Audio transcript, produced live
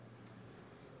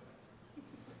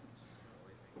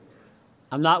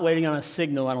I'm not waiting on a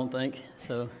signal, I don't think.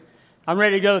 So I'm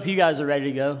ready to go if you guys are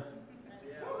ready to go.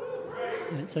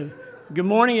 So good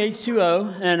morning,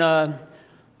 H2O. And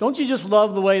don't you just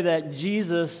love the way that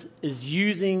Jesus is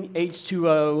using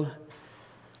H2O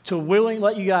to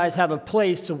let you guys have a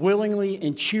place to willingly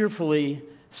and cheerfully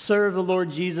serve the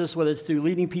Lord Jesus, whether it's through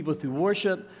leading people through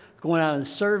worship, going out and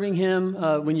serving Him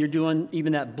when you're doing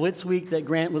even that Blitz Week that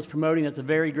Grant was promoting. That's a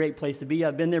very great place to be.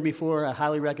 I've been there before. I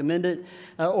highly recommend it.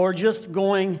 Or just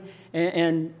going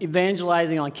and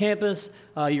evangelizing on campus,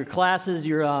 your classes,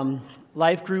 your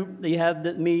life group that you have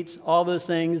that meets, all those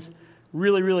things.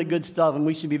 Really, really good stuff. And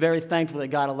we should be very thankful that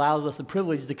God allows us the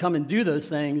privilege to come and do those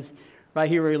things right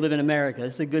here where we live in America.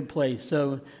 It's a good place.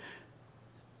 So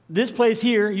this place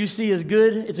here, you see, is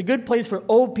good. It's a good place for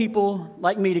old people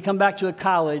like me to come back to a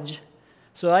college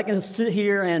so I can sit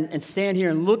here and stand here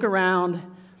and look around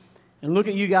and look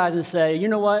at you guys and say, you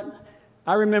know what?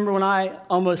 I remember when I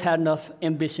almost had enough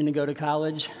ambition to go to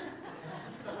college,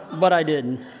 but I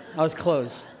didn't. I was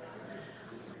close.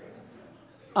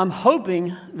 I'm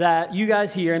hoping that you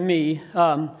guys here and me,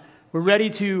 we're ready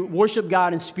to worship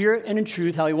God in spirit and in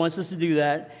truth, how He wants us to do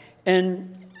that.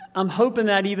 And I'm hoping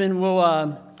that even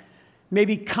we'll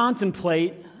maybe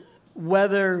contemplate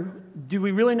whether do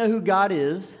we really know who God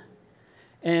is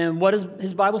and what does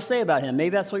His Bible say about Him. Maybe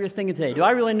that's what you're thinking today. Do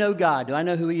I really know God? Do I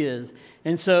know who He is?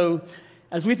 And so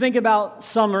as we think about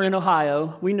summer in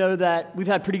Ohio, we know that we've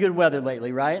had pretty good weather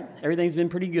lately, right? Everything's been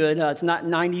pretty good. It's not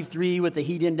 93 with the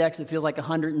heat index. It feels like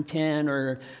 110,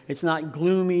 or it's not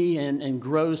gloomy and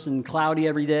gross and cloudy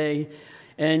every day.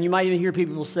 And you might even hear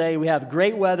people say we have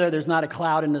great weather, there's not a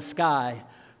cloud in the sky,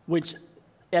 which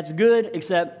that's good,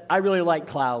 except I really like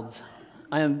clouds.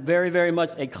 I am very, very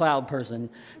much a cloud person.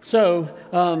 So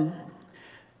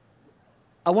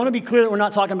I want to be clear that we're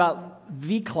not talking about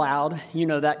the cloud, you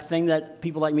know, that thing that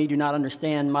people like me do not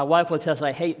understand. My wife will attest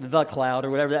I hate the cloud, or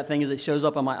whatever that thing is that shows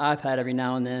up on my iPad every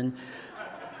now and then.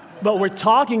 But we're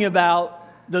talking about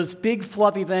those big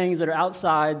fluffy things that are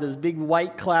outside, those big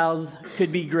white clouds,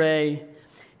 could be gray.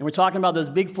 And we're talking about those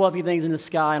big fluffy things in the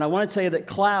sky. And I want to tell you that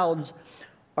clouds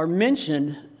are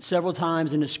mentioned several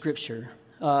times in the Scripture.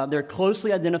 They're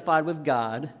closely identified with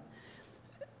God.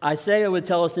 Isaiah would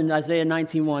tell us in Isaiah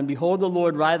 19:1, "Behold, the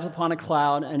Lord rideth upon a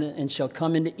cloud and shall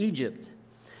come into Egypt."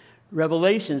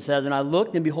 Revelation says, "And I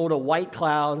looked, and behold, a white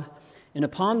cloud, and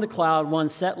upon the cloud one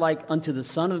set like unto the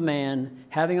Son of Man,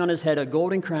 having on his head a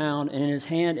golden crown, and in his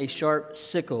hand a sharp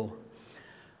sickle."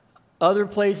 Other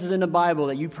places in the Bible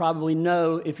that you probably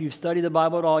know, if you've studied the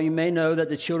Bible at all, you may know that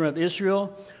the children of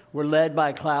Israel were led by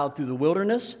a cloud through the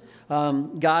wilderness.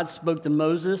 God spoke to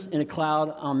Moses in a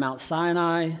cloud on Mount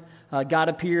Sinai. God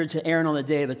appeared to Aaron on the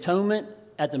Day of Atonement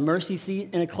at the mercy seat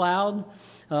in a cloud.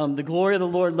 The glory of the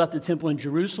Lord left the temple in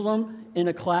Jerusalem in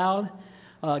a cloud.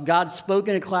 God spoke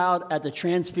in a cloud at the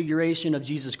transfiguration of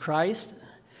Jesus Christ.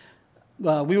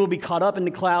 We will be caught up in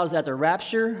the clouds at the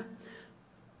rapture.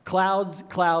 Clouds,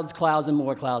 clouds, clouds, and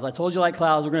more clouds. I told you I like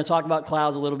clouds. We're going to talk about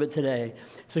clouds a little bit today.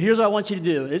 So here's what I want you to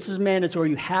do. This is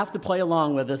mandatory. You have to play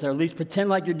along with us, or at least pretend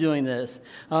like you're doing this.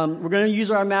 We're going to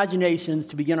use our imaginations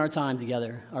to begin our time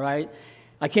together, all right?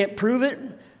 I can't prove it,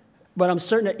 but I'm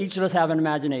certain that each of us have an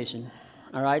imagination,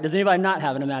 all right? Does anybody not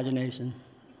have an imagination?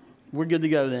 We're good to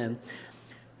go then.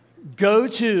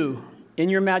 In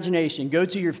your imagination, go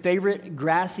to your favorite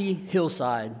grassy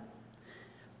hillside.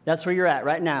 That's where you're at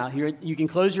right now. You can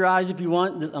close your eyes if you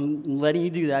want. I'm letting you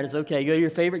do that. It's okay. Go to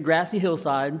your favorite grassy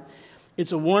hillside.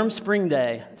 It's a warm spring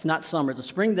day. It's not summer. It's a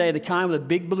spring day, the kind with a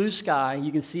big blue sky.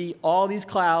 You can see all these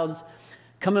clouds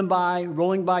coming by,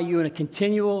 rolling by you in a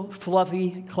continual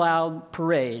fluffy cloud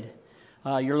parade.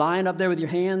 You're lying up there with your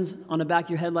hands on the back of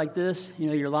your head like this. You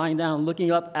know, you're lying down looking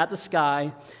up at the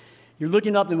sky. You're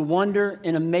looking up in wonder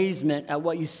and amazement at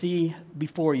what you see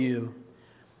before you.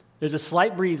 There's a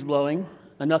slight breeze blowing,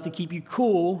 enough to keep you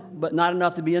cool, but not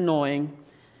enough to be annoying.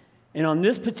 And on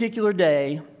this particular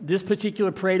day, this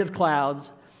particular parade of clouds,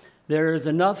 there's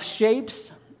enough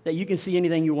shapes that you can see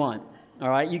anything you want. All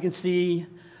right, you can see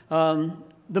the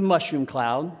mushroom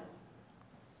cloud,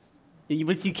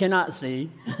 which you cannot see.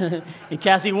 And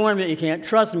Cassie warned me that you can't.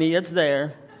 Trust me, it's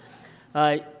there.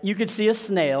 You could see a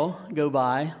snail go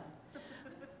by.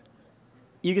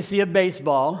 You can see a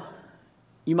baseball.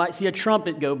 You might see a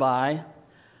trumpet go by.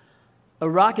 A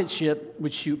rocket ship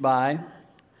would shoot by,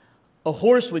 a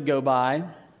horse would go by,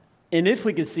 and if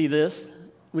we could see this,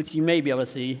 which you may be able to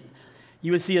see,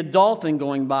 you would see a dolphin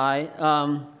going by.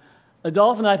 A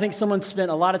dolphin, I think someone spent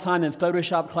a lot of time in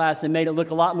Photoshop class and made it look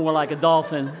a lot more like a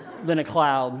dolphin than a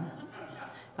cloud.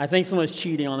 I think someone's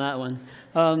cheating on that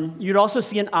one. You'd also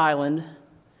see an island.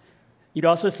 You'd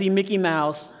also see Mickey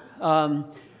Mouse.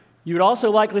 You would also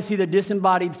likely see the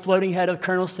disembodied floating head of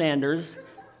Colonel Sanders.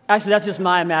 Actually, that's just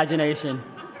my imagination.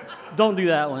 Don't do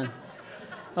that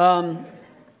one.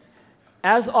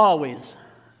 As always,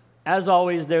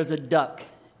 there's a duck.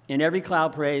 In every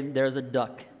cloud parade, there's a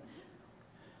duck.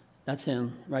 That's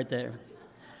him right there.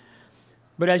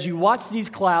 But as you watch these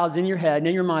clouds in your head and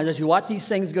in your mind, as you watch these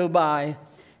things go by,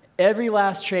 every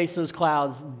last trace of those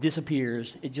clouds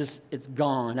disappears. It's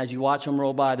gone as you watch them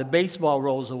roll by. The baseball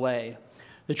rolls away.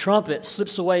 The trumpet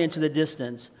slips away into the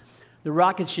distance. The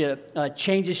rocket ship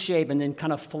changes shape and then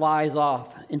kind of flies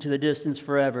off into the distance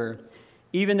forever.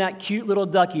 Even that cute little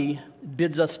ducky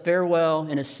bids us farewell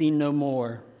and is seen no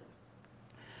more.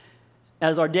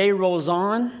 As our day rolls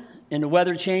on and the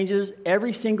weather changes,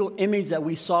 every single image that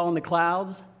we saw in the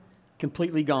clouds,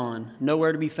 completely gone.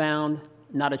 Nowhere to be found,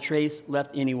 not a trace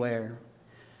left anywhere.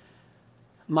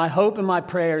 My hope and my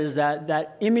prayer is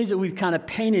that image that we've kind of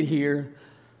painted here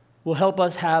will help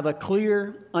us have a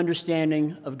clear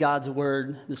understanding of God's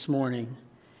Word this morning.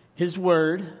 His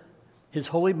Word, His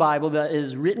Holy Bible that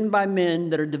is written by men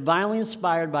that are divinely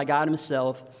inspired by God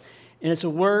Himself, and it's a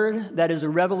Word that is a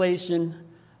revelation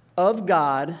of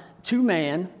God to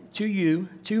man, to you,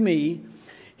 to me.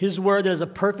 His Word that is a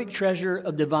perfect treasure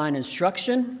of divine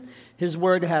instruction. His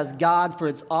Word has God for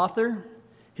its author.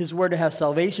 His Word that has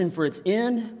salvation for its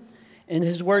end. And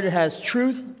His Word that has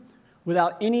truth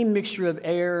without any mixture of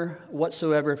error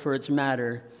whatsoever for its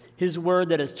matter. His Word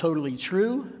that is totally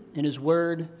true, and His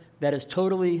Word that is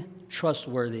totally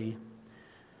trustworthy.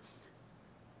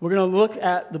 We're going to look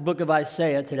at the book of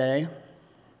Isaiah today,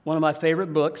 one of my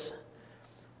favorite books.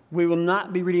 We will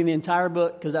not be reading the entire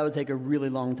book because that would take a really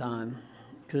long time,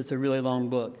 because it's a really long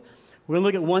book. We're going to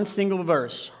look at one single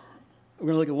verse. We're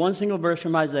going to look at one single verse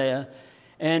from Isaiah.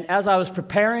 And as I was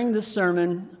preparing this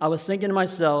sermon, I was thinking to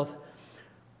myself,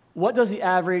 what does the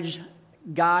average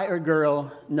guy or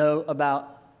girl know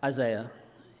about Isaiah?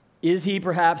 Is he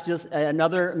perhaps just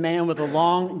another man with a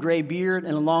long gray beard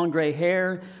and a long gray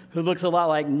hair who looks a lot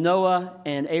like Noah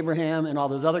and Abraham and all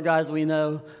those other guys we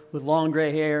know with long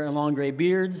gray hair and long gray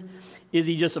beards? Is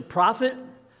he just a prophet?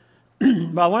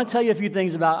 But I want to tell you a few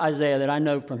things about Isaiah that I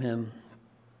know from him.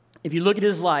 If you look at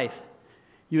his life,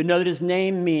 you would know that his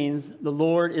name means the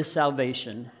Lord is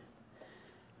salvation.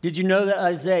 Did you know that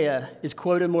Isaiah is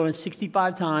quoted more than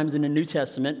 65 times in the New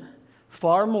Testament,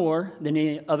 far more than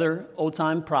any other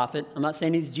old-time prophet? I'm not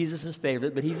saying he's Jesus'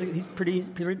 favorite, but he's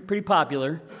pretty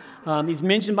popular. He's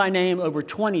mentioned by name over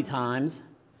 20 times.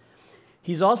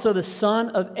 He's also the son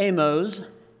of Amos,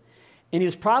 and he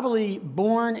was probably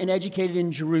born and educated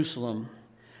in Jerusalem,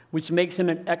 which makes him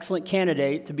an excellent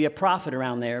candidate to be a prophet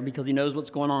around there because he knows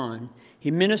what's going on. He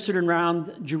ministered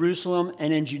around Jerusalem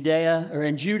and in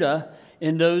Judah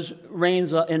in those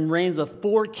reigns of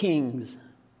 4 kings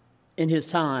in his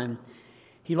time.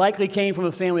 He likely came from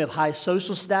a family of high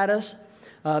social status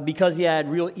because he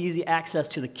had real easy access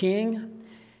to the king.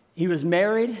 He was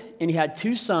married and he had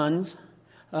 2 sons,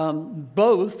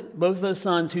 both those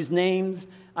sons whose names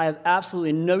I have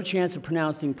absolutely no chance of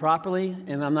pronouncing properly,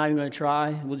 and I'm not even going to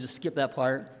try. We'll just skip that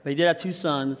part. But he did have 2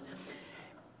 sons.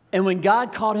 And when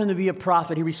God called him to be a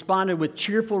prophet, he responded with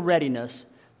cheerful readiness.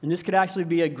 And this could actually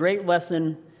be a great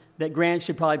lesson that Grant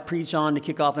should probably preach on to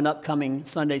kick off an upcoming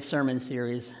Sunday sermon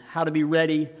series, how to be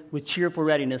ready with cheerful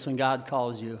readiness when God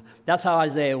calls you. That's how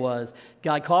Isaiah was.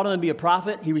 God called him to be a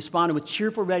prophet. He responded with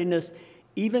cheerful readiness,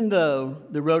 even though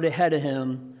the road ahead of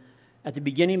him at the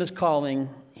beginning of his calling,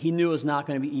 he knew it was not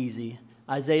going to be easy.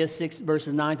 Isaiah 6,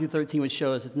 verses 9 through 13 would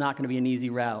show us it's not going to be an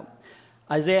easy route.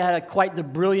 Isaiah had quite the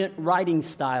brilliant writing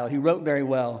style. He wrote very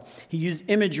well. He used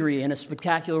imagery in a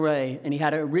spectacular way, and he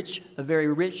had a very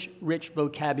rich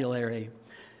vocabulary.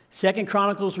 2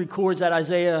 Chronicles records that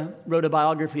Isaiah wrote a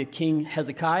biography of King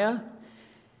Hezekiah,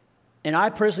 and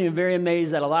I personally am very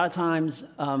amazed that a lot of times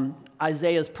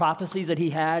Isaiah's prophecies that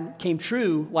he had came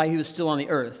true while he was still on the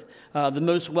earth. The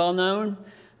most well-known,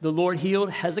 the Lord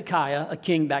healed Hezekiah, a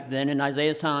king back then in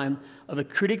Isaiah's time, of a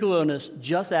critical illness,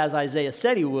 just as Isaiah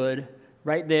said he would,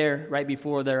 right there, right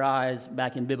before their eyes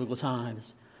back in biblical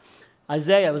times.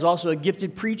 Isaiah was also a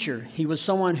gifted preacher. He was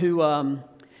someone who,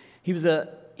 he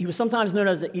was sometimes known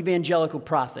as the evangelical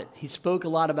prophet. He spoke a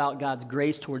lot about God's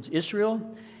grace towards Israel.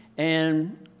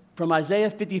 And from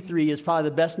Isaiah 53 is probably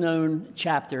the best known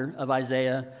chapter of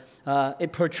Isaiah.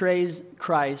 It portrays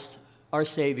Christ, our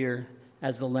Savior,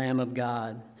 as the Lamb of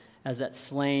God, as that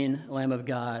slain Lamb of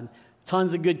God.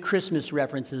 Tons of good Christmas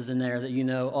references in there that you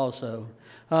know also.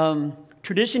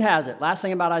 Tradition has it, last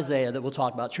thing about Isaiah that we'll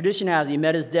talk about. Tradition has it, he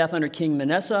met his death under King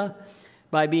Manasseh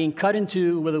by being cut in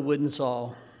two with a wooden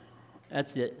saw.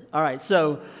 That's it. All right,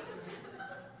 so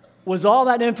Was all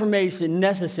that information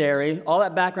necessary, all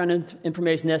that background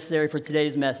information necessary for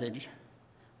today's message?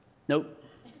 Nope.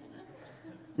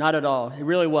 Not at all. It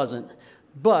really wasn't.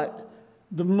 But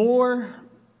I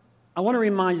want to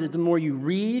remind you that the more you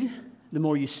read, the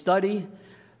more you study,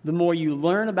 the more you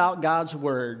learn about God's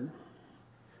Word,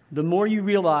 the more you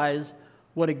realize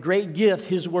what a great gift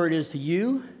His Word is to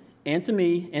you and to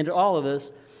me and to all of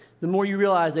us, the more you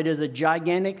realize that it is a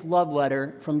gigantic love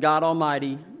letter from God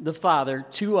Almighty, the Father,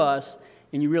 to us,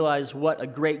 and you realize what a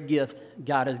great gift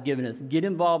God has given us. Get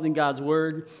involved in God's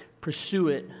Word. Pursue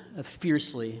it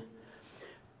fiercely.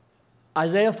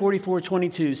 Isaiah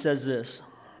 44:22 says this,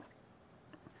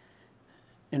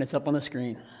 and it's up on the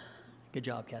screen. Good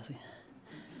job, Cassie.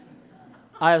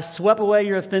 I have swept away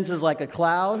your offenses like a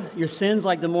cloud, your sins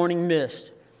like the morning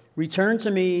mist. Return to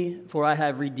me, for I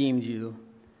have redeemed you.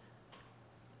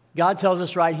 God tells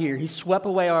us right here, He swept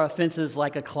away our offenses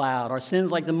like a cloud, our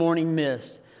sins like the morning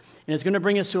mist. And it's going to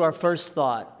bring us to our first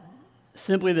thought.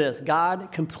 Simply this: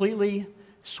 God completely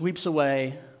sweeps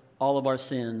away all of our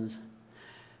sins.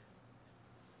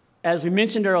 As we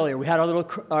mentioned earlier, we had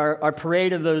our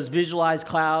parade of those visualized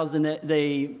clouds, and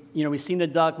we've seen the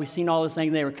duck, we've seen all those things,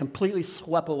 and they were completely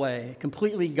swept away,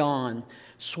 completely gone,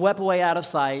 swept away out of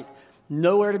sight,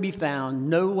 nowhere to be found,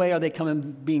 no way are they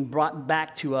being brought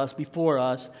back to us, before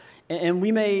us. And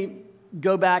we may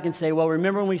go back and say, well,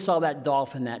 remember when we saw that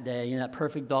dolphin that day, that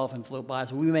perfect dolphin float by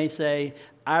us? We may say,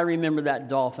 I remember that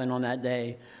dolphin on that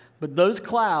day. But those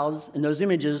clouds and those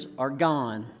images are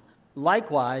gone.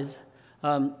 Likewise,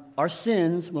 our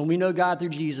sins, when we know God through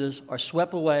Jesus, are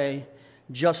swept away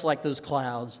just like those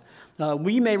clouds.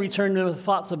 We may return to the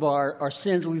thoughts of our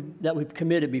sins that we've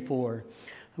committed before.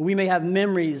 We may have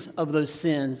memories of those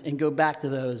sins and go back to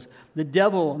those. The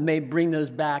devil may bring those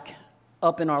back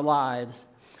up in our lives.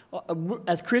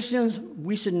 As Christians,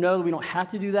 we should know that we don't have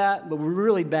to do that, but we're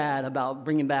really bad about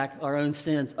bringing back our own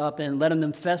sins up and letting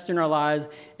them fester in our lives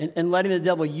and letting the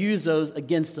devil use those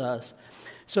against us.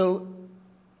 So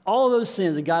all of those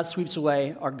sins that God sweeps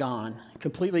away are gone,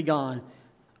 completely gone.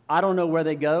 I don't know where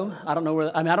they go. I don't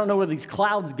know where these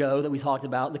clouds go that we talked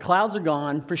about. The clouds are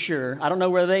gone for sure. I don't know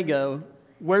where they go.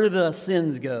 Where do the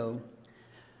sins go?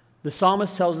 The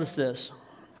psalmist tells us this.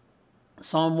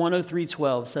 Psalm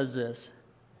 103:12 says this: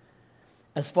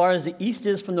 as far as the east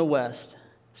is from the west,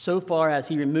 so far has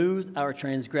He removed our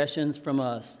transgressions from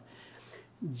us.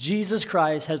 Jesus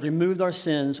Christ has removed our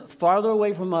sins farther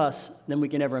away from us than we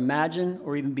can ever imagine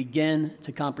or even begin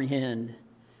to comprehend.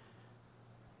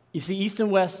 You see, East and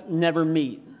West never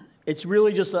meet. It's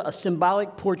really just a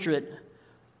symbolic portrait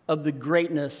of the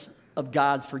greatness of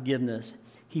God's forgiveness.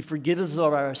 He forgives us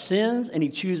of our sins, and He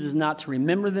chooses not to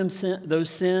remember those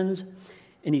sins,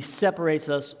 and He separates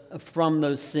us from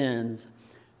those sins.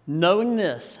 Knowing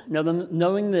this,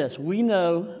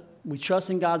 we trust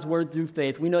in God's Word through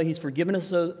faith. We know He's forgiven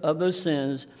us of those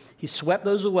sins. He swept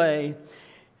those away.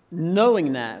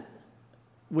 Knowing that,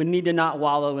 we need to not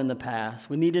wallow in the past.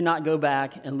 We need to not go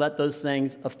back and let those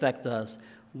things affect us.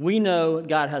 We know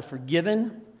God has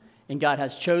forgiven, and God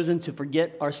has chosen to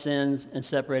forget our sins and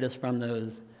separate us from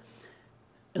those.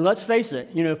 And let's face it,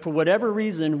 for whatever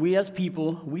reason, we as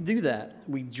people, we do that.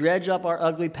 We dredge up our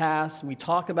ugly past. We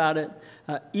talk about it,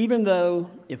 even though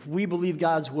if we believe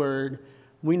God's Word,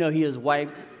 we know He has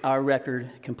wiped our record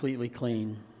completely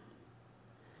clean.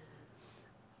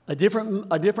 A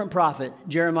different prophet,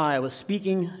 Jeremiah, was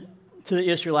speaking to the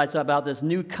Israelites about this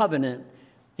new covenant,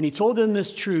 and he told them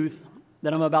this truth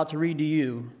that I'm about to read to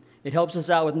you. It helps us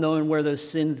out with knowing where those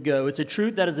sins go. It's a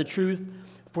truth that is a truth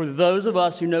for those of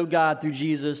us who know God through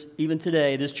Jesus even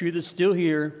today. This truth is still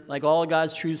here, like all of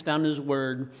God's truths found in His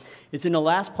Word. It's in the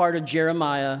last part of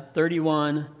Jeremiah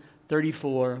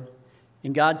 31:34.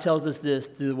 And God tells us this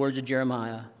through the words of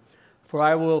Jeremiah: for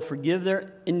I will forgive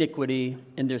their iniquity,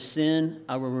 and their sin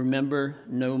I will remember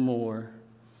no more.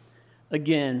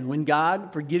 Again, when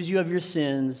God forgives you of your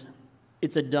sins,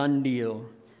 it's a done deal.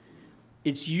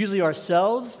 It's usually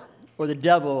ourselves or the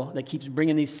devil that keeps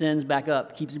bringing these sins back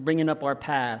up, keeps bringing up our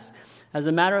past. As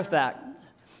a matter of fact,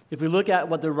 if we look at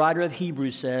what the writer of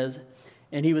Hebrews says,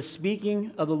 and he was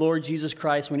speaking of the Lord Jesus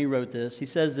Christ when he wrote this, he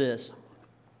says this,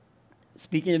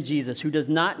 speaking of Jesus, who does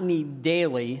not need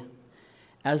daily,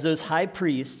 as those high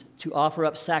priests, to offer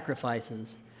up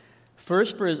sacrifices,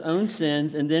 first for His own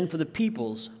sins and then for the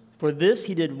people's. For this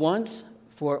He did once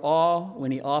for all when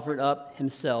He offered up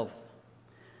Himself.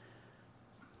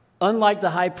 Unlike the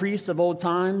high priests of old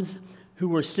times, who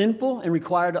were sinful and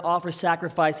required to offer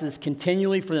sacrifices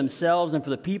continually for themselves and for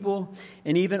the people,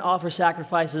 and even offer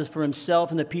sacrifices for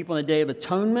Himself and the people in the Day of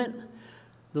Atonement,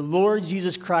 the Lord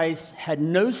Jesus Christ had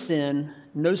no sin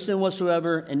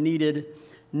whatsoever, and needed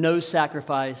no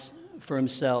sacrifice for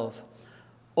himself.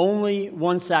 Only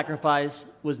one sacrifice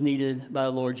was needed by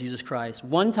the Lord Jesus Christ.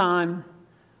 One time,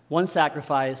 one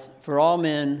sacrifice for all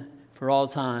men, for all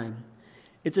time.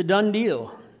 It's a done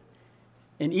deal.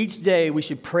 And each day we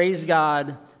should praise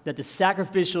God that the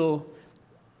sacrificial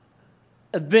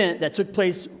event that took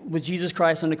place with Jesus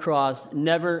Christ on the cross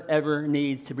never, ever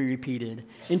needs to be repeated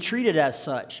and treated as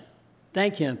such.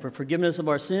 Thank him for forgiveness of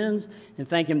our sins, and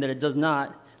thank him that it does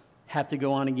not have to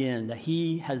go on again, that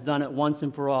he has done it once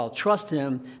and for all. Trust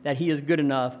him that he is good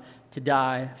enough to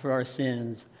die for our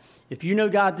sins. If you know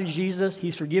God through Jesus,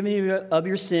 he's forgiven you of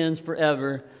your sins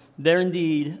forever. They're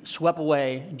indeed swept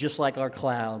away just like our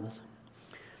clouds.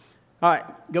 All right,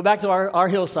 go back to our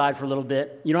hillside for a little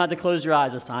bit. You don't have to close your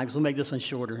eyes this time because we'll make this one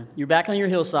shorter. You're back on your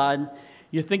hillside.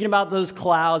 You're thinking about those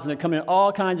clouds, and they're coming in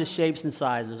all kinds of shapes and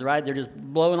sizes, right? They're just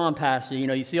blowing on past you. You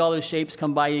know, you see all those shapes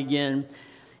come by you again.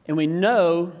 And we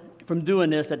know from doing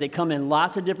this that they come in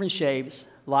lots of different shapes,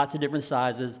 lots of different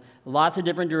sizes, lots of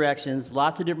different directions,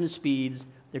 lots of different speeds.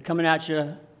 They're coming at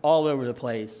you all over the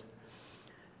place.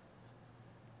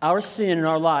 Our sin in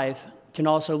our life can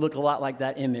also look a lot like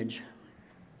that image.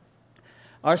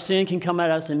 Our sin can come at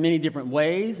us in many different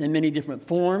ways, in many different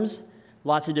forms,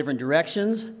 lots of different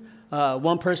directions.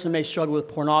 One person may struggle with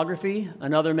pornography.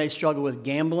 Another may struggle with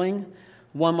gambling.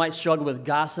 One might struggle with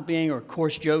gossiping or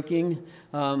coarse joking.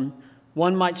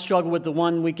 One might struggle with the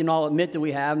one we can all admit that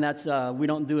we have, and that's we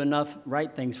don't do enough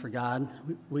right things for God.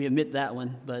 We admit that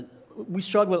one. But we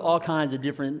struggle with all kinds of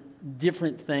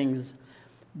different things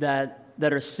that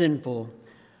are sinful.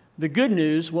 The good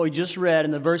news, what we just read,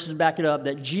 and the verses back it up,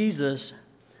 that Jesus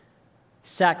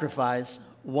sacrificed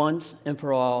once and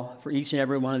for all for each and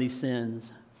every one of these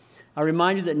sins. I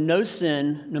remind you that no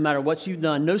sin, no matter what you've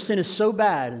done, no sin is so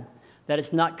bad that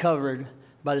it's not covered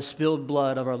by the spilled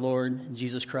blood of our Lord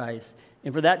Jesus Christ.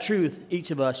 And for that truth, each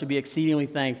of us should be exceedingly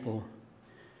thankful.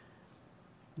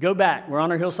 Go back. We're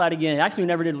on our hillside again. Actually, we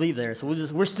never did leave there, so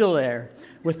we're still there.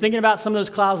 We're thinking about some of those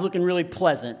clouds looking really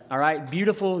pleasant, all right?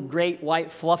 Beautiful, great,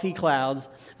 white, fluffy clouds.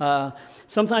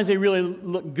 Sometimes they really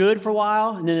look good for a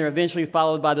while, and then they're eventually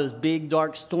followed by those big,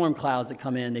 dark storm clouds that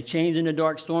come in. They change into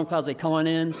dark storm clouds. They come on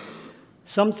in.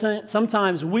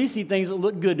 Sometimes we see things that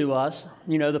look good to us,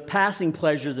 you know, the passing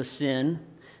pleasures of sin.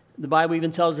 The Bible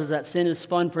even tells us that sin is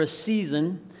fun for a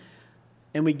season,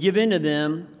 and we give in to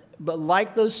them. But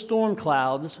like those storm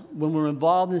clouds, when we're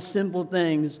involved in simple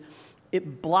things,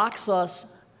 it blocks us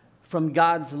from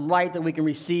God's light that we can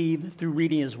receive through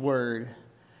reading his word.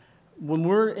 When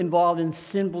we're involved in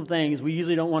sinful things, we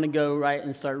usually don't want to go right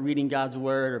and start reading God's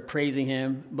word or praising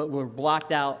him, but we're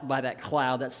blocked out by that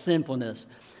cloud, that sinfulness.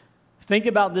 Think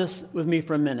about this with me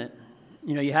for a minute.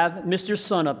 You know, you have Mr.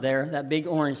 Sun up there, that big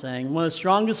orange thing, one of the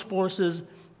strongest forces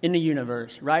in the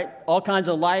universe, right? All kinds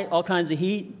of light, all kinds of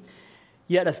heat.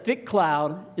 Yet a thick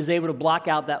cloud is able to block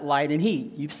out that light and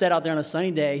heat. You've sat out there on a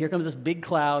sunny day. Here comes this big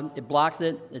cloud. It blocks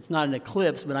it. It's not an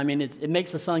eclipse, but I mean, it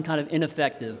makes the sun kind of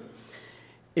ineffective.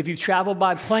 If you've traveled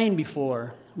by plane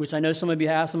before, which I know some of you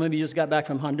have, some of you just got back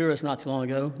from Honduras not too long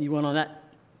ago. You went on that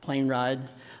plane ride.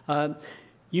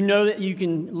 You know that you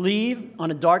can leave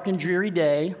on a dark and dreary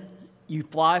day. You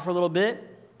fly for a little bit.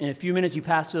 In a few minutes, you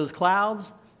pass through those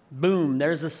clouds. Boom,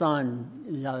 there's the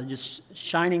sun, just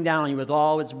shining down on you with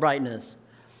all its brightness.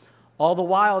 All the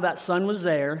while that sun was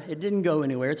there, it didn't go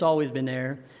anywhere. It's always been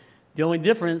there. The only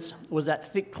difference was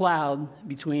that thick cloud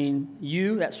between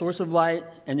you, that source of light,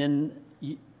 and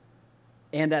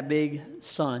that big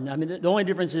sun. I mean, the only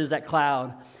difference is that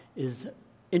cloud is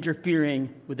interfering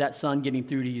with that sun getting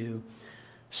through to you.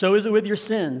 So is it with your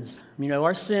sins. You know,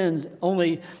 our sins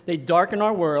they darken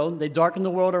our world. They darken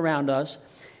the world around us.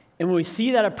 And when we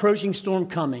see that approaching storm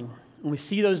coming, when we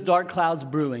see those dark clouds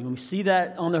brewing, when we see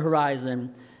that on the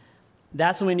horizon,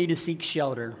 that's when we need to seek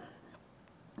shelter.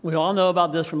 We all know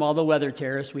about this from all the weather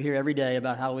terrorists we hear every day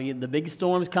about how the big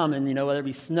storm's coming, you know, whether it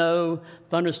be snow,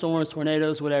 thunderstorms,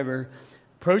 tornadoes, whatever.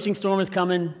 Approaching storm is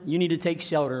coming. You need to take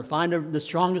shelter. Find the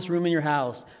strongest room in your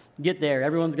house. Get there.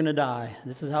 Everyone's going to die.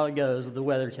 This is how it goes with the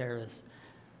weather terrorists.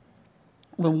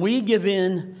 When we give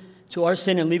in to our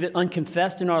sin and leave it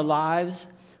unconfessed in our lives,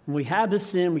 when we have this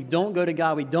sin, we don't go to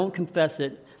God, we don't confess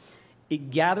it,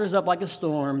 it gathers up like a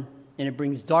storm, and it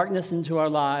brings darkness into our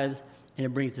lives, and it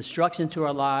brings destruction to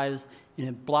our lives, and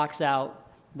it blocks out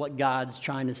what God's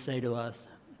trying to say to us.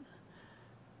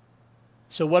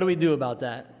 So what do we do about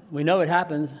that? We know it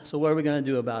happens, so what are we going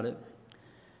to do about it?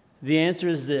 The answer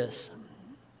is this: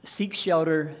 seek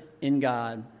shelter in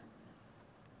God.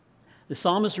 The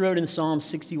psalmist wrote in Psalm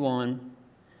 61,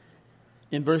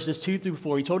 in verses 2 through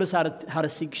 4, he told us how to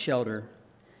seek shelter.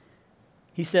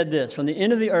 He said this: "From the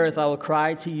end of the earth I will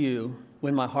cry to you.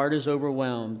 when my heart is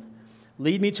overwhelmed.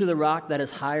 Lead me to the rock that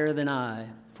is higher than I,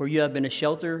 for you have been a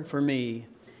shelter for me,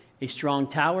 a strong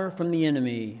tower from the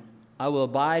enemy. I will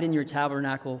abide in your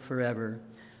tabernacle forever.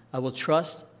 I will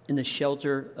trust in the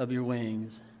shelter of your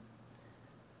wings.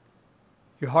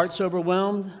 Your heart's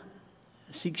overwhelmed?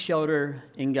 Seek shelter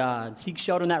in God. Seek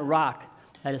shelter in that rock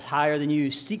that is higher than you.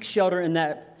 Seek shelter in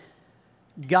that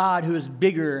God who is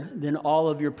bigger than all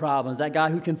of your problems, that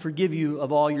God who can forgive you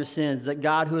of all your sins, that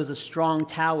God who is a strong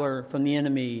tower from the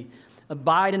enemy.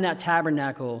 Abide in that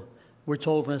tabernacle, we're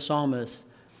told from the psalmist.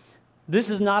 This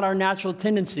is not our natural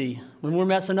tendency. When we're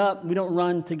messing up, we don't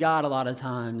run to God a lot of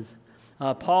times.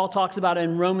 Paul talks about it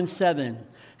in Romans 7,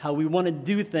 how we want to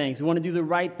do things. We want to do the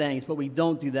right things, but we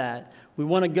don't do that. We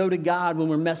want to go to God when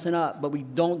we're messing up, but we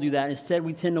don't do that. Instead,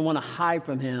 we tend to want to hide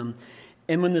from him.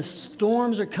 And when the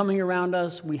storms are coming around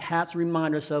us, we have to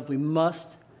remind ourselves we must,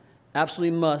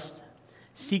 absolutely must,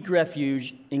 seek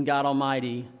refuge in God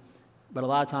Almighty. But a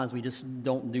lot of times we just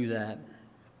don't do that.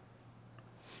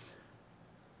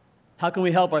 How can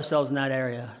we help ourselves in that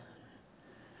area?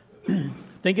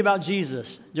 Think about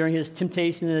Jesus during his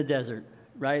temptation in the desert,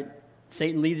 right?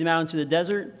 Satan leads him out into the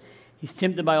desert. He's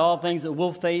tempted by all things that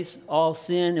we'll face, all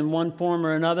sin in one form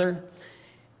or another.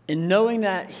 And knowing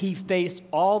that he faced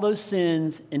all those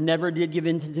sins and never did give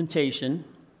in to temptation,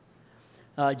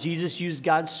 Jesus used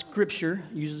God's scripture,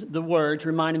 used the word to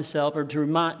remind himself, or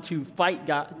to fight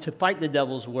the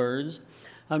devil's words.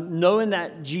 Knowing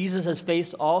that Jesus has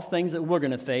faced all things that we're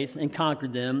going to face and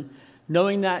conquered them.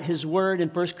 Knowing that his word in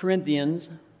 1 Corinthians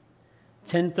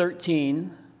 10:13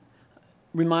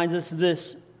 reminds us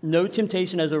this: no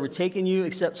temptation has overtaken you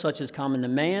except such as common to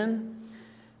man,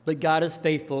 but God is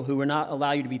faithful, who will not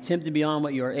allow you to be tempted beyond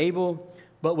what you are able,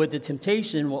 but with the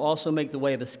temptation will also make the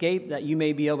way of escape that you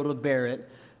may be able to bear it.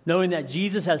 Knowing that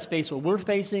Jesus has faced what we're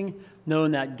facing,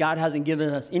 knowing that God hasn't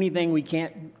given us anything we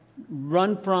can't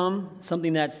run from,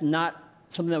 something that's not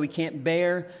something that we can't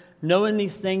bear, knowing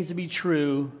these things to be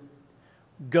true,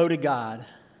 go to God.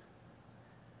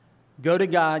 Go to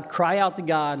God, cry out to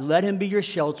God, let him be your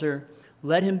shelter,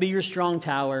 let him be your strong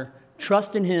tower,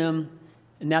 trust in him,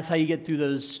 and that's how you get through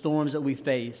those storms that we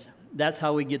face. That's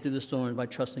how we get through the storms, by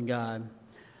trusting God.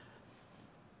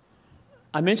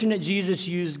 I mentioned that Jesus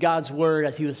used God's word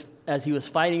as he was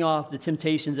fighting off the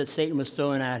temptations that Satan was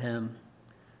throwing at him.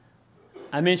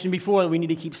 I mentioned before that we need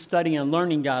to keep studying and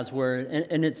learning God's word,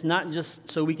 and it's not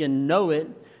just so we can know it,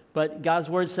 but God's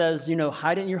word says,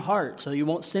 hide it in your heart so you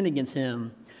won't sin against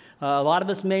him. A lot of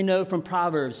us may know from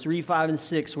Proverbs 3, 5, and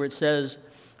 6, where it says,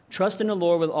 trust in the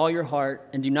Lord with all your heart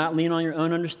and do not lean on your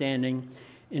own understanding.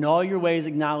 In all your ways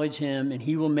acknowledge him, and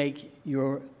he will make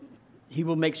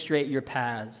straight your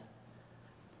paths.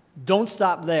 Don't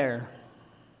stop there.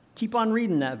 Keep on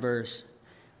reading that verse.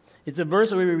 It's a verse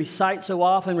that we recite so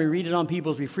often, we read it on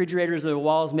people's refrigerators or their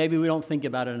walls, maybe we don't think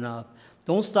about it enough.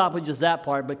 Don't stop with just that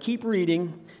part, but keep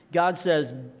reading. God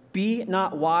says, be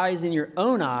not wise in your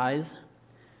own eyes.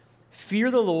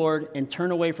 Fear the Lord and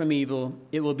turn away from evil.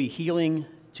 It will be healing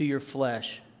to your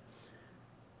flesh.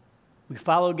 We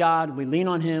follow God, we lean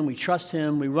on him, we trust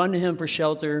him, we run to him for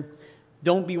shelter.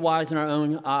 Don't be wise in our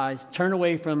own eyes. Turn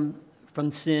away from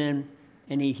sin,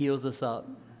 and he heals us up.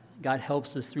 God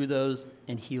helps us through those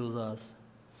and heals us.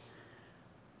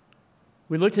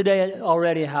 We looked today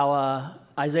already how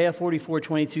Isaiah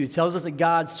 44:22 tells us that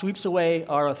God sweeps away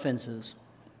our offenses.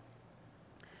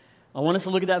 I want us to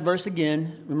look at that verse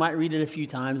again. We might read it a few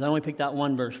times. I only picked out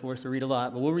one verse for us to read a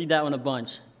lot, but we'll read that one a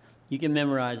bunch. You can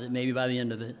memorize it maybe by the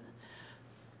end of it.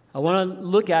 I want to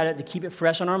look at it to keep it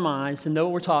fresh on our minds, to know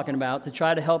what we're talking about, to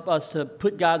try to help us to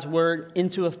put God's word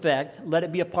into effect, let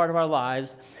it be a part of our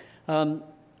lives.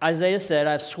 Isaiah said,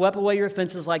 I've swept away your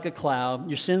offenses like a cloud,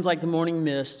 your sins like the morning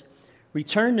mist.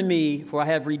 Return to me, for I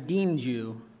have redeemed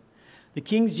you. The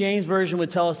King James Version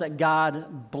would tell us that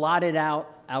God blotted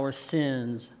out our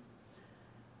sins.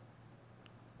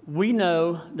 We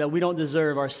know that we don't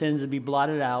deserve our sins to be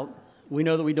blotted out. We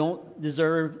know that we don't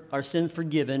deserve our sins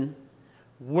forgiven.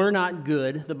 We're not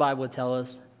good, the Bible would tell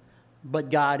us, but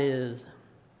God is.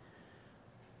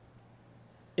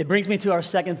 It brings me to our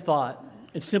second thought.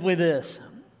 It's simply this.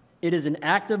 It is an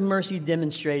act of mercy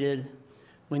demonstrated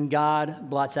when God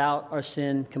blots out our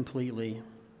sin completely.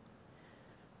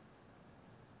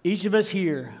 Each of us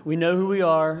here, we know who we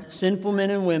are, sinful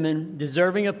men and women,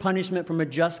 deserving of punishment from a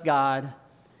just God.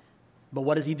 But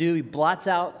what does he do? He blots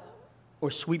out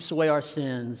or sweeps away our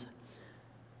sins.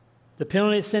 The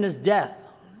penalty of sin is death,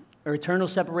 or eternal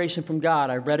separation from God.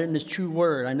 I read it in his true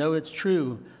word. I know it's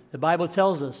true. The Bible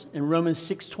tells us in Romans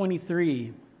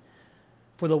 6:23,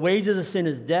 for the wages of sin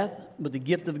is death, but the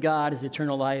gift of God is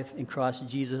eternal life in Christ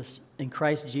Jesus in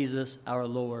Christ Jesus our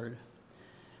Lord.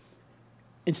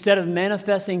 Instead of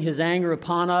manifesting his anger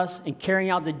upon us and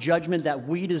carrying out the judgment that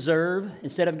we deserve,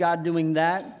 instead of God doing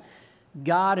that,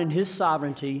 God in his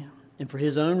sovereignty and for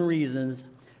his own reasons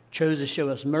chose to show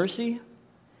us mercy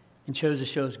and chose to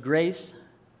show us grace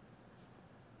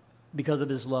because of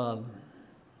his love.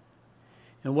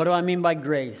 And what do I mean by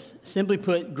grace? Simply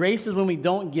put, grace is when we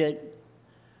don't get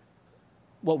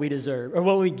what we deserve. Or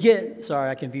what we get, sorry,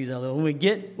 I confused that a little. When we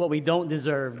get what we don't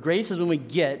deserve. Grace is when we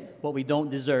get what we don't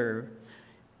deserve.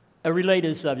 A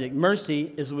related subject,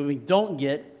 mercy is when we don't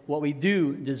get what we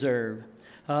do deserve.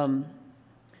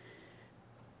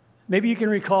 Maybe you can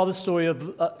recall the story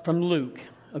of from Luke.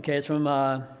 Okay, it's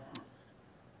from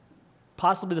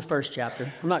possibly the first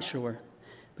chapter. I'm not sure.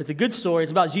 But it's a good story.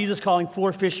 It's about Jesus calling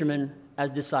 4 fishermen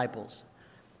as disciples.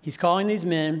 He's calling these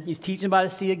men. He's teaching by the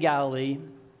Sea of Galilee.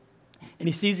 And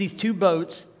he sees these 2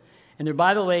 boats, and they're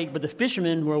by the lake, but the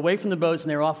fishermen were away from the boats, and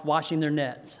they're off washing their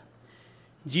nets.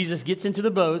 Jesus gets into the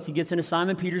boats. He gets into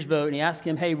Simon Peter's boat, and he asks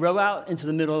him, hey, row out into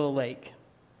the middle of the lake.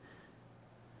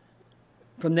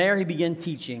 From there, he began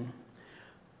teaching.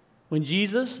 When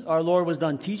Jesus, our Lord, was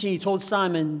done teaching, he told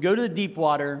Simon, go to the deep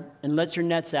water and let your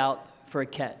nets out for a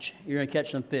catch. You're going to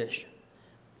catch some fish.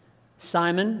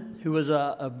 Simon, who was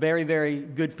a very, very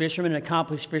good fisherman, an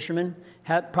accomplished fisherman,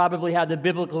 probably had the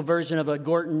biblical version of a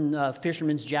Gorton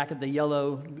fisherman's jacket, the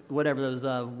yellow, whatever those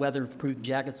weatherproof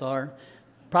jackets are.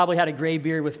 Probably had a gray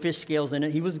beard with fish scales in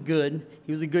it. He was good.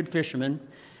 He was a good fisherman.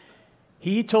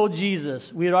 He told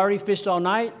Jesus, we had already fished all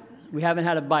night. We haven't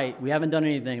had a bite. We haven't done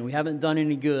anything. We haven't done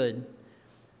any good.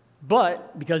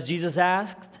 But because Jesus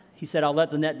asked, he said, I'll let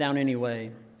the net down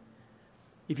anyway.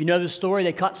 If you know the story,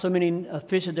 they caught so many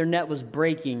fish that their net was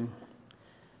breaking.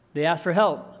 They asked for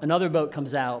help. Another boat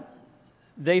comes out.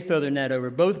 They throw their net over.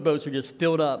 Both boats are just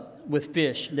filled up with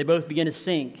fish. They both begin to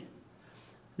sink.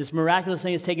 This miraculous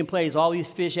thing is taking place. All these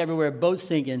fish everywhere, boats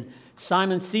sinking.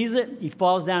 Simon sees it. He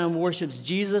falls down and worships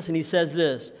Jesus, and he says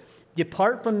this,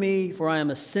 depart from me, for I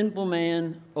am a sinful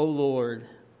man, O Lord.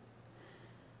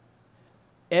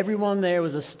 Everyone there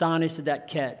was astonished at that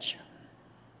catch.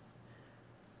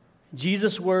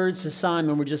 Jesus' words to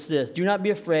Simon were just this, do not be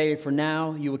afraid, for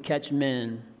now you will catch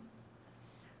men.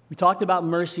 We talked about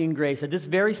mercy and grace. At this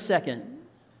very second,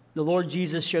 the Lord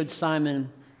Jesus showed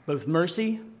Simon both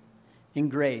mercy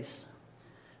and grace.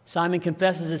 Simon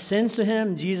confesses his sins to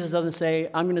him. Jesus doesn't say,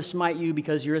 I'm going to smite you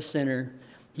because you're a sinner.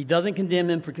 He doesn't condemn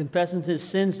him for confessing his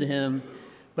sins to him,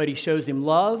 but he shows him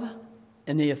love,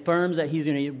 and he affirms that he's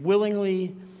going to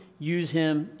willingly use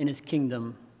him in his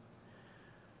kingdom.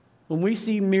 When we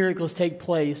see miracles take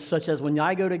place, such as when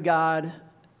I go to God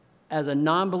as a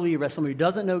non-believer, as somebody who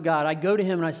doesn't know God, I go to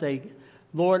him and I say,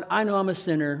 Lord, I know I'm a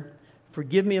sinner.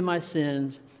 Forgive me of my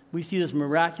sins. We see this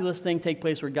miraculous thing take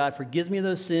place where God forgives me of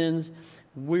those sins.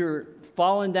 We're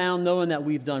falling down knowing that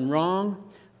we've done wrong,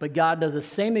 but God does the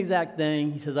same exact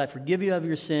thing. He says, I forgive you of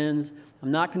your sins.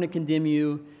 I'm not going to condemn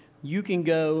you. You can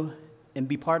go and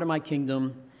be part of my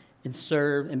kingdom and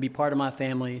serve and be part of my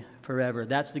family forever.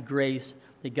 That's the grace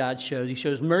that God shows. He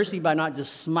shows mercy by not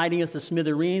just smiting us to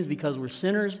smithereens because we're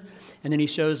sinners, and then he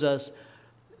shows us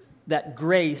that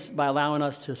grace by allowing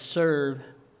us to serve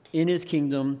in his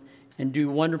kingdom and do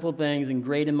wonderful things and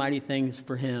great and mighty things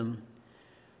for him.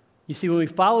 You see, when we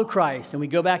follow Christ and we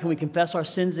go back and we confess our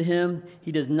sins to him,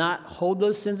 he does not hold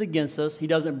those sins against us. He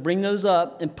doesn't bring those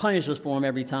up and punish us for them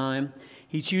every time.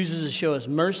 He chooses to show us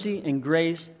mercy and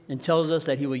grace and tells us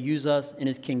that he will use us in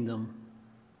his kingdom.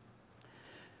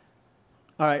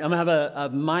 All right, I'm going to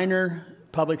have a minor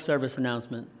public service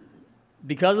announcement.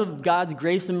 Because of God's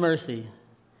grace and mercy,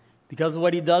 because of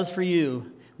what he does for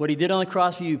you, what he did on the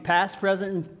cross for you, past,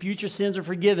 present, and future sins are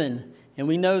forgiven. And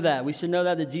we know that. We should know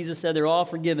that Jesus said they're all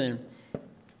forgiven.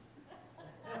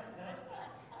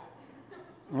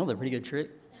 Well, they're a pretty good trick.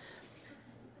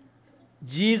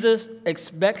 Jesus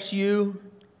expects you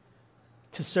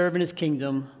to serve in his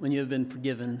kingdom when you have been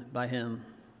forgiven by him.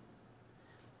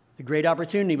 A great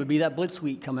opportunity would be that Blitz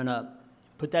Week coming up.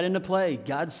 Put that into play.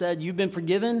 God said, you've been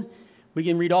forgiven. We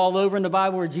can read all over in the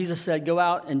Bible where Jesus said, go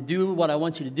out and do what I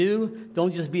want you to do.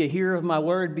 Don't just be a hearer of my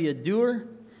word, be a doer.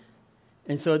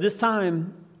 And so at this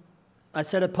time, I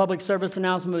said a public service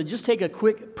announcement, but just take a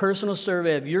quick personal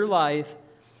survey of your life,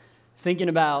 thinking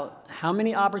about how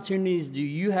many opportunities do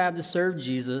you have to serve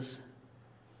Jesus,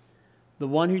 the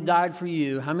one who died for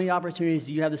you. How many opportunities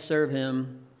do you have to serve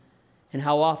him? And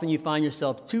how often you find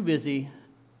yourself too busy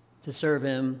to serve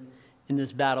him in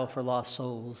this battle for lost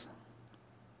souls.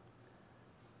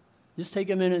 Just take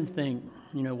a minute and think,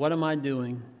 what am I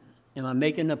doing? Am I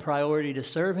making a priority to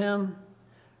serve him?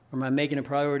 Or am I making a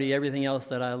priority everything else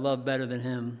that I love better than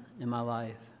him in my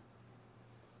life?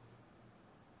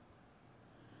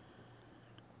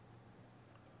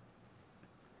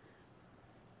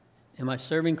 Am I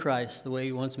serving Christ the way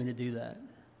he wants me to do that?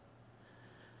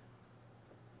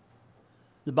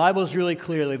 The Bible is really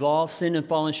clear. We've all sinned and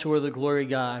fallen short of the glory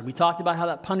of God. We talked about how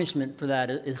that punishment for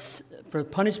that is, for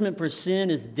punishment for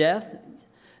sin is death.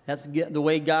 That's the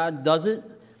way God does it,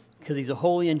 because he's a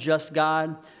holy and just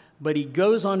God. But he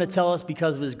goes on to tell us,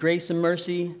 because of his grace and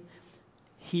mercy,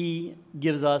 he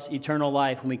gives us eternal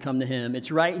life when we come to him.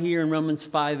 It's right here in Romans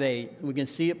 5:8. We can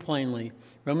see it plainly.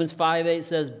 Romans 5:8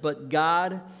 says, "But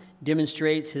God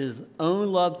demonstrates his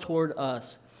own love toward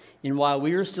us, and while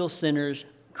we are still sinners,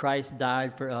 Christ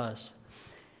died for us."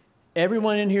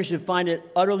 Everyone in here should find it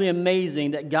utterly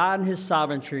amazing that God in his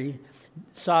sovereignty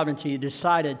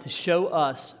decided to show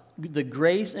us the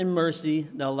grace and mercy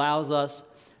that allows us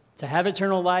to have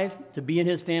eternal life, to be in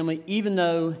his family, even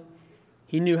though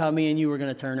he knew how me and you were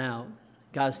going to turn out.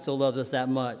 God still loves us that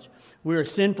much. We are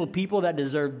sinful people that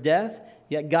deserve death,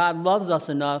 yet God loves us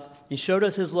enough and showed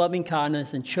us his loving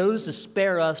kindness and chose to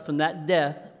spare us from that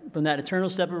death, from that eternal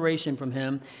separation from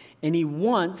him. And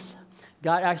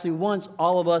God actually wants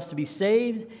all of us to be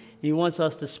saved. He wants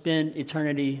us to spend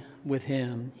eternity with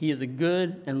him. He is a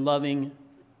good and loving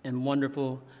and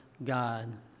wonderful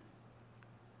God.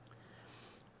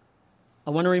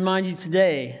 I want to remind you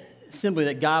today simply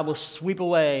that God will sweep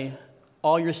away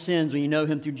all your sins when you know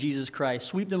him through Jesus Christ.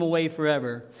 Sweep them away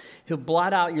forever. He'll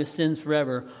blot out your sins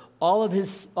forever. All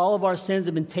of our sins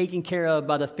have been taken care of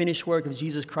by the finished work of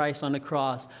Jesus Christ on the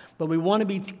cross. But we want to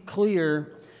be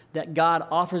clear that God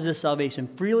offers this salvation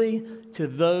freely to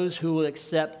those who will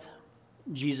accept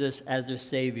Jesus as their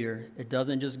Savior. It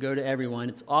doesn't just go to everyone.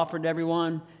 It's offered to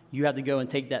everyone. You have to go and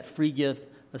take that free gift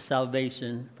of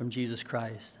salvation from Jesus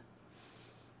Christ.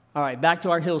 All right, back to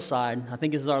our hillside. I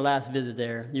think this is our last visit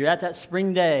there. You're at that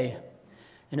spring day,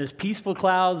 and those peaceful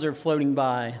clouds are floating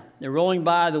by. They're rolling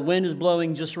by. The wind is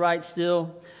blowing just right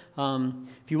still.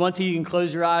 If you want to, you can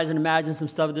close your eyes and imagine some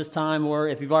stuff at this time, or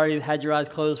if you've already had your eyes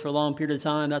closed for a long period of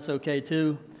time, that's okay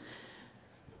too.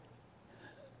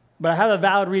 But I have a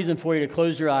valid reason for you to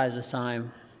close your eyes this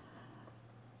time.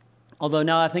 Although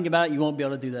now I think about it, you won't be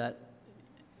able to do that.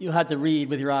 You'll have to read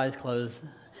with your eyes closed.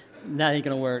 That ain't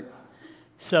going to work.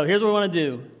 So here's what we want to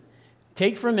do.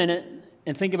 Take for a minute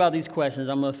and think about these questions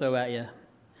I'm going to throw at you.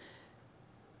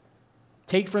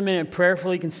 Take for a minute and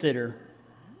prayerfully consider.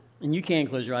 And you can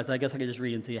close your eyes. I guess I could just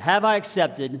read them to you. Have I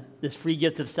accepted this free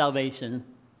gift of salvation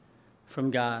from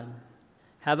God?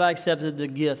 Have I accepted the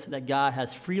gift that God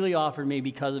has freely offered me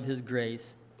because of his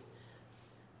grace?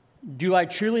 Do I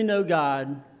truly know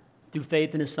God through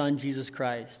faith in his Son, Jesus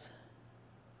Christ?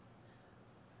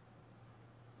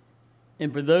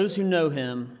 And for those who know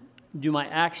him, do my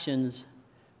actions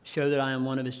show that I am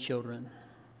one of his children?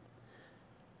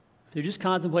 So just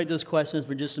contemplate those questions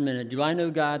for just a minute. Do I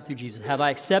know God through Jesus? Have I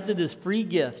accepted this free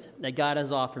gift that God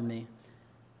has offered me?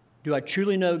 Do I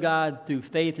truly know God through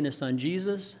faith in his Son,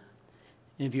 Jesus?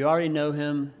 And if you already know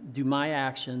him, do my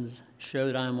actions show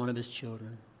that I am one of his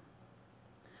children?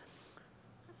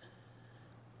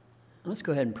 Let's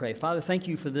go ahead and pray. Father, thank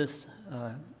you for this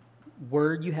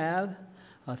word you have.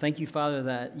 Thank you, Father,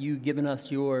 that you've given us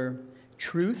your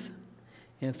truth.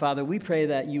 And Father, we pray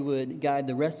that you would guide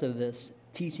the rest of this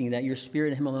teaching, that your Spirit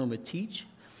and him alone would teach.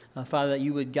 Father, that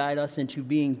you would guide us into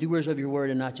being doers of your word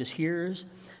and not just hearers.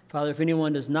 Father, if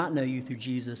anyone does not know you through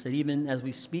Jesus, that even as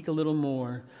we speak a little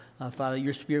more, Father,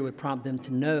 your Spirit would prompt them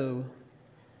to know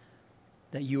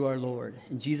that you are Lord.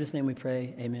 In Jesus' name we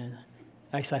pray, amen.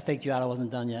 Actually, I faked you out. I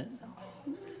wasn't done yet.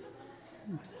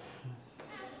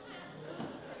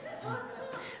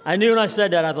 I knew when I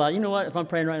said that, I thought, you know what? If I'm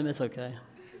praying right, it's okay.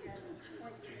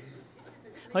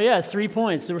 Oh, yeah, it's 3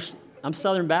 points. I'm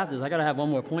Southern Baptist. I got to have one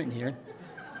more point in here.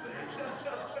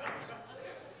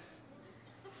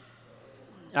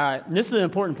 All right, and this is an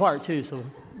important part, too, so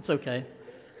it's okay.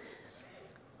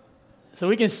 So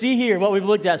we can see here what we've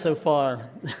looked at so far.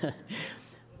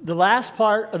 The last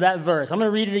part of that verse, I'm going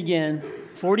to read it again,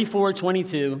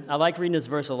 44:22. I like reading this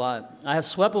verse a lot. I have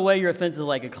swept away your offenses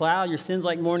like a cloud, your sins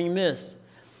like morning mist.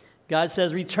 God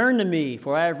says, return to me,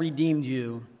 for I have redeemed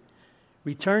you.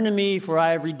 Return to me, for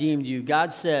I have redeemed you.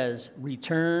 God says,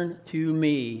 return to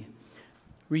me.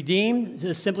 Redeemed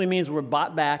just simply means we're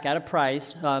bought back at a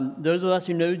price. Those of us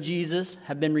who know Jesus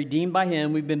have been redeemed by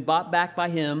him. We've been bought back by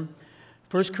him.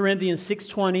 1 Corinthians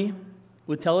 6:20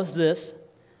 would tell us this.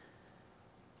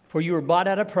 For you were bought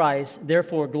at a price,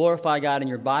 therefore glorify God in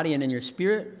your body and in your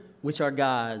spirit, which are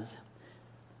God's.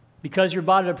 Because you're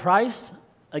bought at a price,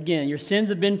 again, your sins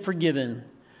have been forgiven.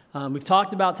 We've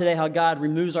talked about today how God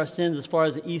removes our sins as far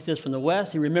as the east is from the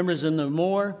west. He remembers them no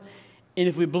more. And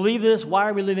if we believe this, why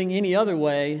are we living any other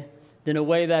way than a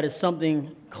way that is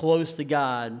something close to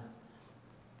God?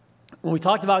 when we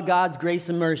talked about God's grace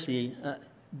and mercy,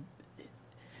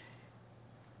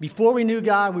 before we knew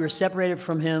God, we were separated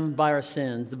from him by our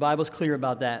sins. The Bible's clear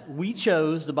about that. We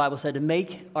chose, the Bible said, to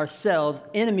make ourselves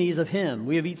enemies of him.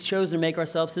 We have each chosen to make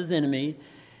ourselves his enemy.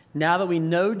 Now that we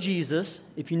know Jesus,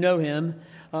 if you know him,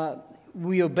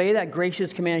 we obey that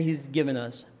gracious command he's given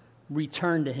us.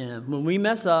 Return to him. When we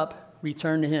mess up,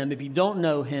 return to him. If you don't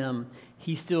know him,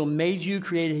 he still made you,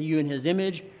 created you in his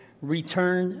image.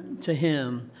 Return to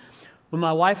him. When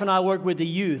my wife and I work with the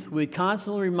youth, we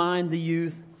constantly remind the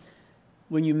youth,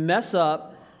 when you mess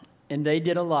up, and they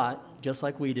did a lot, just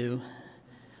like we do,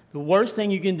 the worst thing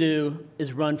you can do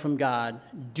is run from God.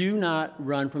 Do not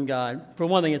run from God. For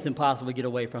one thing, it's impossible to get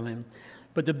away from him.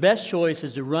 But the best choice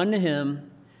is to run to him,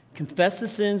 confess the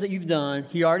sins that you've done.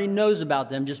 He already knows about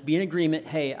them. Just be in agreement.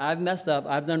 Hey, I've messed up.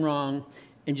 I've done wrong.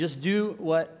 And just do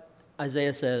what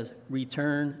Isaiah says,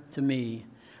 return to me.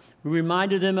 We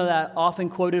reminded them of that often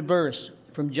quoted verse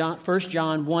from 1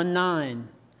 John 1:9.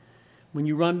 When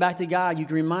you run back to God, you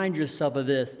can remind yourself of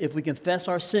this. If we confess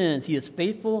our sins, he is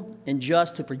faithful and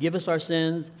just to forgive us our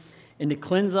sins and to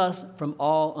cleanse us from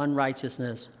all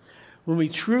unrighteousness. When we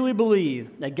truly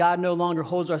believe that God no longer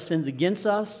holds our sins against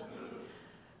us,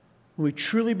 when we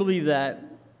truly believe that,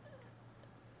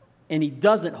 and he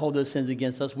doesn't hold those sins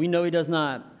against us, we know he does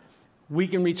not, we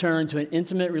can return to an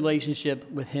intimate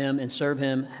relationship with him and serve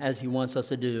him as he wants us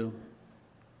to do.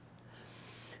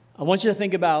 I want you to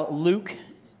think about Luke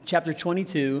chapter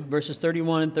 22, verses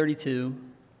 31 and 32.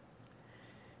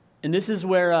 And this is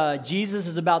where Jesus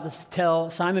is about to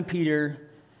tell Simon Peter,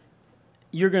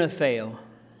 you're going to fail.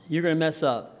 You're going to mess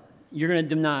up. You're going to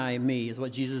deny me, is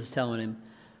what Jesus is telling him.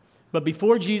 But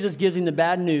before Jesus gives him the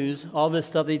bad news, all this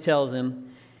stuff that he tells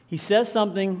him, he says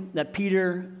something that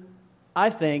Peter,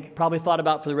 I think, probably thought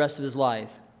about for the rest of his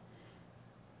life.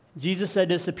 Jesus said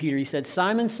this to Peter. He said,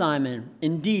 Simon, Simon,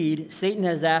 indeed, Satan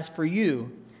has asked for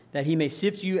you, that he may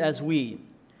sift you as wheat.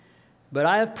 But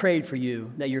I have prayed for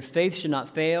you, that your faith should not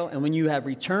fail, and when you have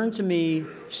returned to me,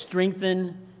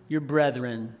 strengthen your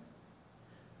brethren.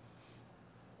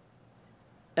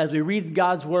 As we read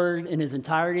God's word in his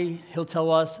entirety, he'll tell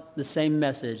us the same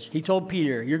message. He told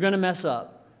Peter, you're going to mess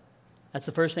up. That's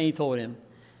the first thing he told him.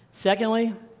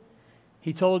 Secondly,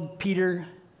 he told Peter,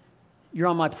 you're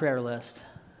on my prayer list.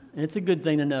 And it's a good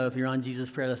thing to know if you're on Jesus'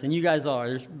 prayer list. And you guys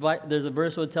are. There's a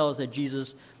verse that will tell us that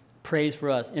Jesus prays for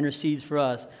us, intercedes for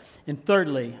us. And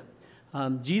thirdly,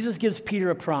 Jesus gives Peter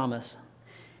a promise.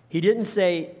 He didn't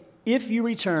say, if you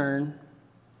return,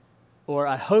 or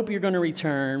I hope you're going to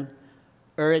return,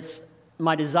 or it's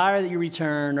my desire that you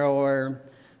return, or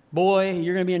boy,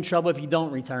 you're going to be in trouble if you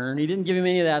don't return. He didn't give him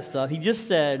any of that stuff. He just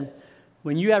said,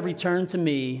 when you have returned to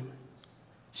me,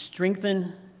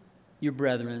 strengthen your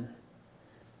brethren.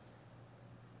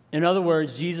 In other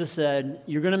words, Jesus said,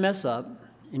 you're going to mess up,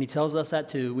 and he tells us that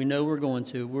too. We know we're going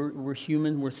to. We're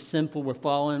human, we're sinful, we're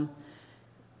fallen,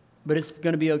 but it's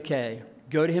going to be okay.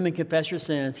 Go to him and confess your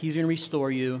sins. He's going to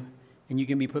restore you, and you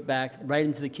can be put back right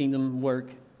into the kingdom work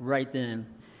right then.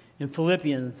 In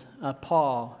Philippians,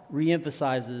 Paul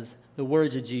reemphasizes the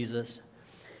words of Jesus,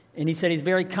 and he said he's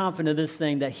very confident of this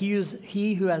thing, that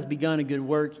he who has begun a good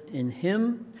work in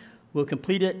him will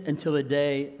complete it until the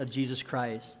day of Jesus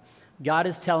Christ. God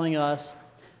is telling us,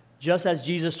 just as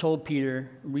Jesus told Peter,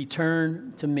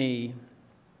 return to me.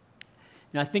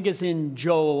 And I think it's in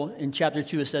Joel, in chapter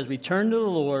 2, it says, return to the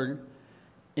Lord.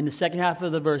 In the second half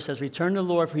of the verse, it says, return to the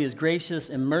Lord, for he is gracious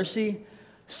in mercy,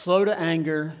 slow to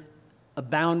anger,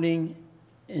 abounding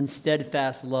in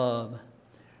steadfast love.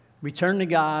 Return to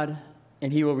God,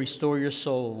 and he will restore your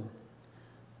soul.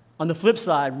 On the flip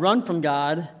side, run from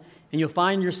God, and you'll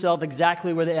find yourself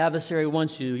exactly where the adversary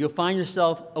wants you. You'll find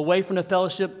yourself away from the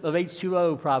fellowship of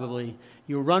H2O, probably.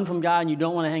 You'll run from God, and you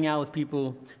don't want to hang out with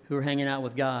people who are hanging out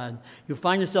with God. You'll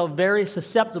find yourself very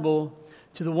susceptible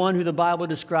to the one who the Bible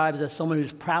describes as someone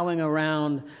who's prowling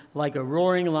around like a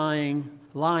roaring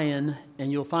lion,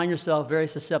 and you'll find yourself very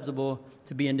susceptible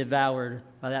to being devoured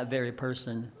by that very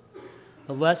person.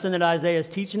 The lesson that Isaiah is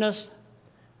teaching us,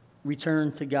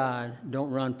 return to God.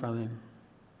 Don't run from him.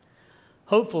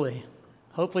 Hopefully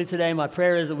today my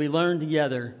prayer is that we learn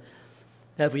together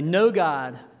that if we know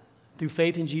God through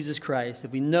faith in Jesus Christ,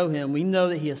 if we know him, we know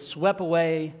that he has swept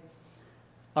away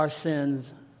our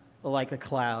sins like a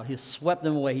cloud. He has swept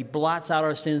them away. He blots out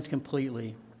our sins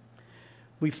completely.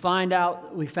 We found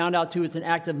out too, it's an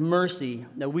act of mercy,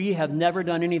 that we have never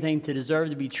done anything to deserve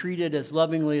to be treated as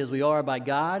lovingly as we are by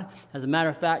God. As a matter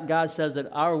of fact, God says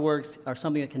that our works are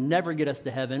something that can never get us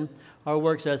to heaven. Our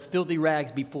works are as filthy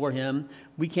rags before Him.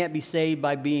 We can't be saved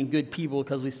by being good people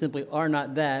because we simply are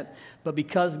not that. But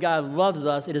because God loves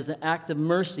us, it is an act of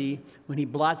mercy when He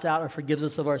blots out or forgives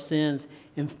us of our sins.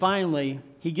 And finally,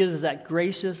 He gives us that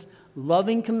gracious,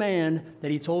 loving command that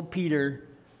Jesus told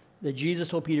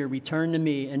Peter, return to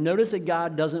me. And notice that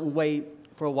God doesn't wait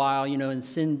for a while, and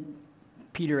send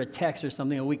Peter a text or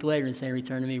something a week later and say,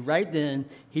 return to me. Right then,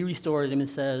 He restores him and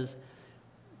says,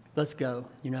 let's go.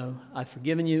 I've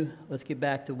forgiven you. Let's get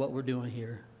back to what we're doing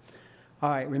here.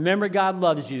 All right, remember God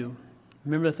loves you.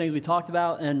 Remember the things we talked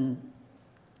about. And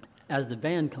as the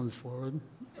band comes forward,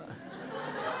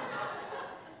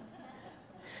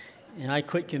 and I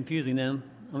quit confusing them.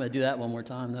 I'm going to do that one more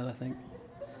time, though, I think.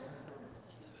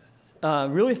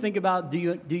 Really think about, do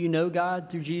you know God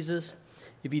through Jesus?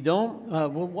 If you don't,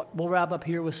 we'll wrap up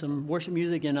here with some worship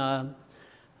music, and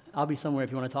I'll be somewhere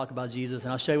if you want to talk about Jesus,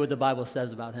 and I'll show you what the Bible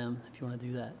says about Him if you want to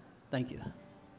do that. Thank you.